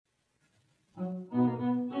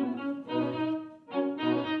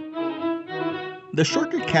The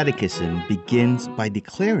Shorter Catechism begins by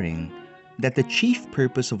declaring that the chief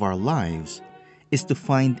purpose of our lives is to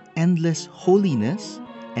find endless holiness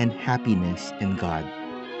and happiness in God.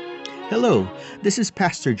 Hello, this is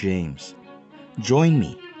Pastor James. Join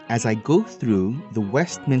me as I go through the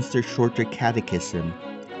Westminster Shorter Catechism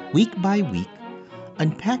week by week,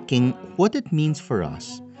 unpacking what it means for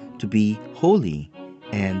us to be holy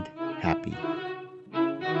and happy.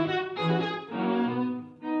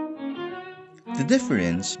 The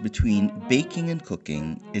difference between baking and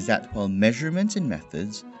cooking is that while measurements and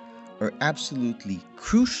methods are absolutely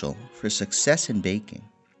crucial for success in baking,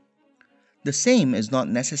 the same is not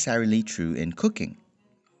necessarily true in cooking.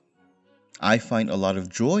 I find a lot of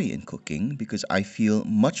joy in cooking because I feel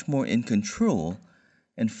much more in control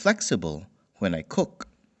and flexible when I cook.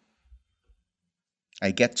 I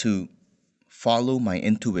get to follow my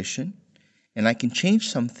intuition and I can change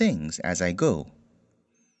some things as I go.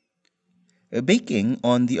 Baking,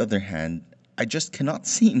 on the other hand, I just cannot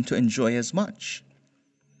seem to enjoy as much.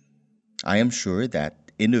 I am sure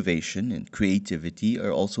that innovation and creativity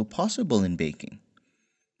are also possible in baking,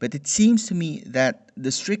 but it seems to me that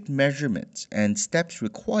the strict measurements and steps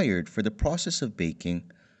required for the process of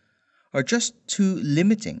baking are just too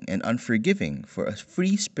limiting and unforgiving for a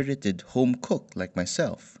free-spirited home cook like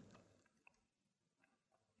myself.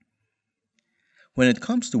 When it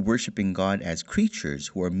comes to worshiping God as creatures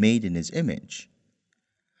who are made in His image,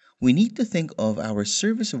 we need to think of our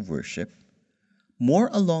service of worship more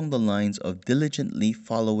along the lines of diligently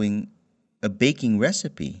following a baking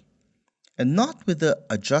recipe and not with the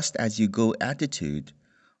adjust-as-you-go attitude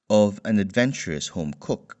of an adventurous home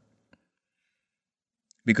cook.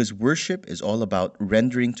 Because worship is all about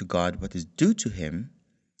rendering to God what is due to Him,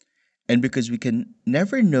 and because we can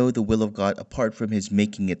never know the will of God apart from His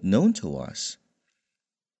making it known to us,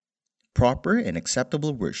 proper and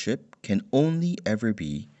acceptable worship can only ever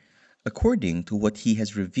be according to what He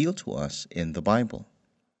has revealed to us in the Bible.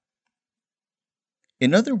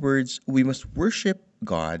 In other words, we must worship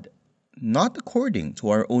God not according to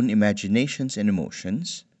our own imaginations and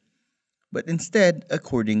emotions, but instead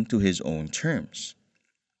according to His own terms.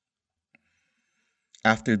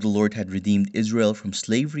 After the Lord had redeemed Israel from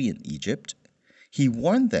slavery in Egypt, He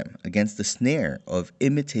warned them against the snare of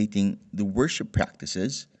imitating the worship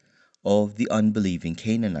practices of the unbelieving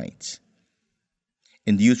Canaanites.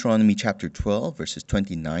 In Deuteronomy chapter 12, verses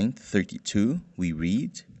 29 to 32, we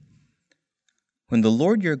read, "When the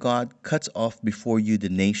Lord your God cuts off before you the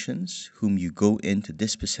nations whom you go in to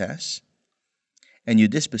dispossess, and you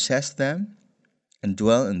dispossess them and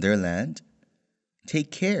dwell in their land, take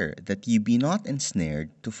care that ye be not ensnared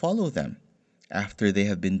to follow them after they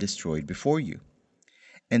have been destroyed before you,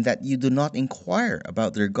 and that you do not inquire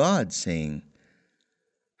about their gods, saying,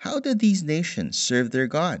 How did these nations serve their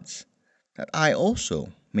gods, that I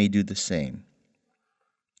also may do the same?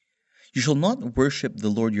 You shall not worship the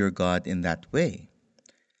Lord your God in that way,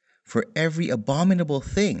 for every abominable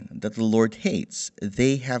thing that the Lord hates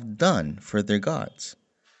they have done for their gods.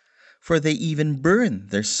 For they even burn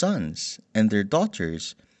their sons and their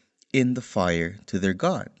daughters in the fire to their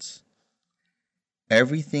gods.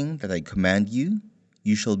 Everything that I command you,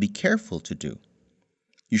 you shall be careful to do.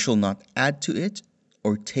 You shall not add to it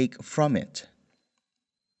or take from it."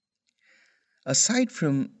 Aside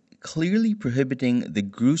from clearly prohibiting the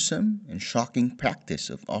gruesome and shocking practice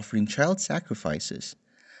of offering child sacrifices,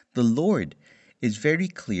 the Lord is very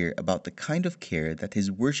clear about the kind of care that His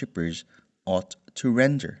worshippers ought to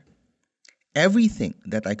render. Everything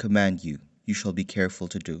that I command you, you shall be careful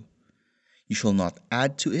to do. You shall not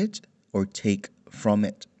add to it or take from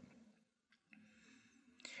it.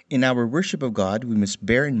 In our worship of God, we must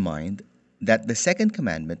bear in mind that the second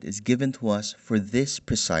commandment is given to us for this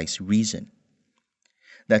precise reason,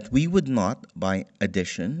 that we would not, by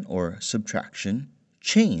addition or subtraction,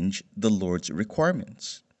 change the Lord's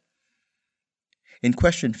requirements. In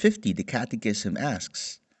question 50, the Catechism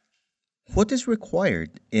asks, "What is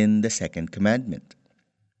required in the second commandment?"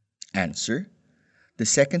 Answer: the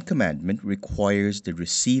second commandment requires the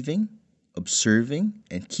receiving, observing,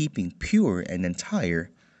 and keeping pure and entire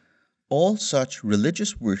all such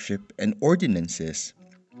religious worship and ordinances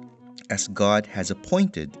as God has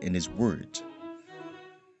appointed in His Word.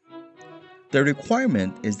 The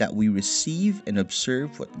requirement is that we receive and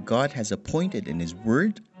observe what God has appointed in His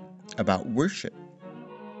Word about worship,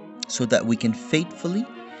 so that we can faithfully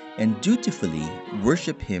and dutifully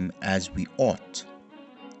worship Him as we ought.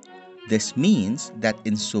 This means that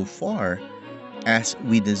insofar as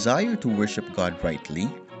we desire to worship God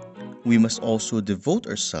rightly, we must also devote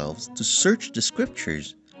ourselves to search the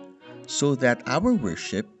Scriptures so that our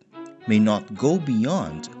worship may not go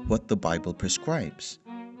beyond what the Bible prescribes.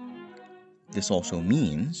 This also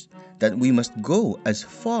means that we must go as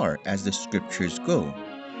far as the Scriptures go,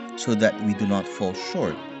 so that we do not fall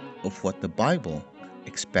short of what the Bible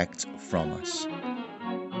expects from us.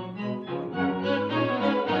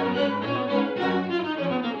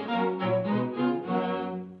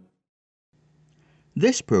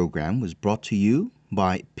 This program was brought to you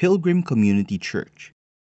by Pilgrim Community Church,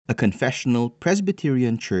 a confessional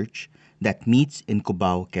Presbyterian church that meets in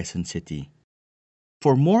Cubao, Quezon City.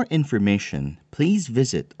 For more information, please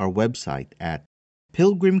visit our website at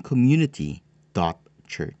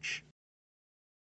pilgrimcommunity.church.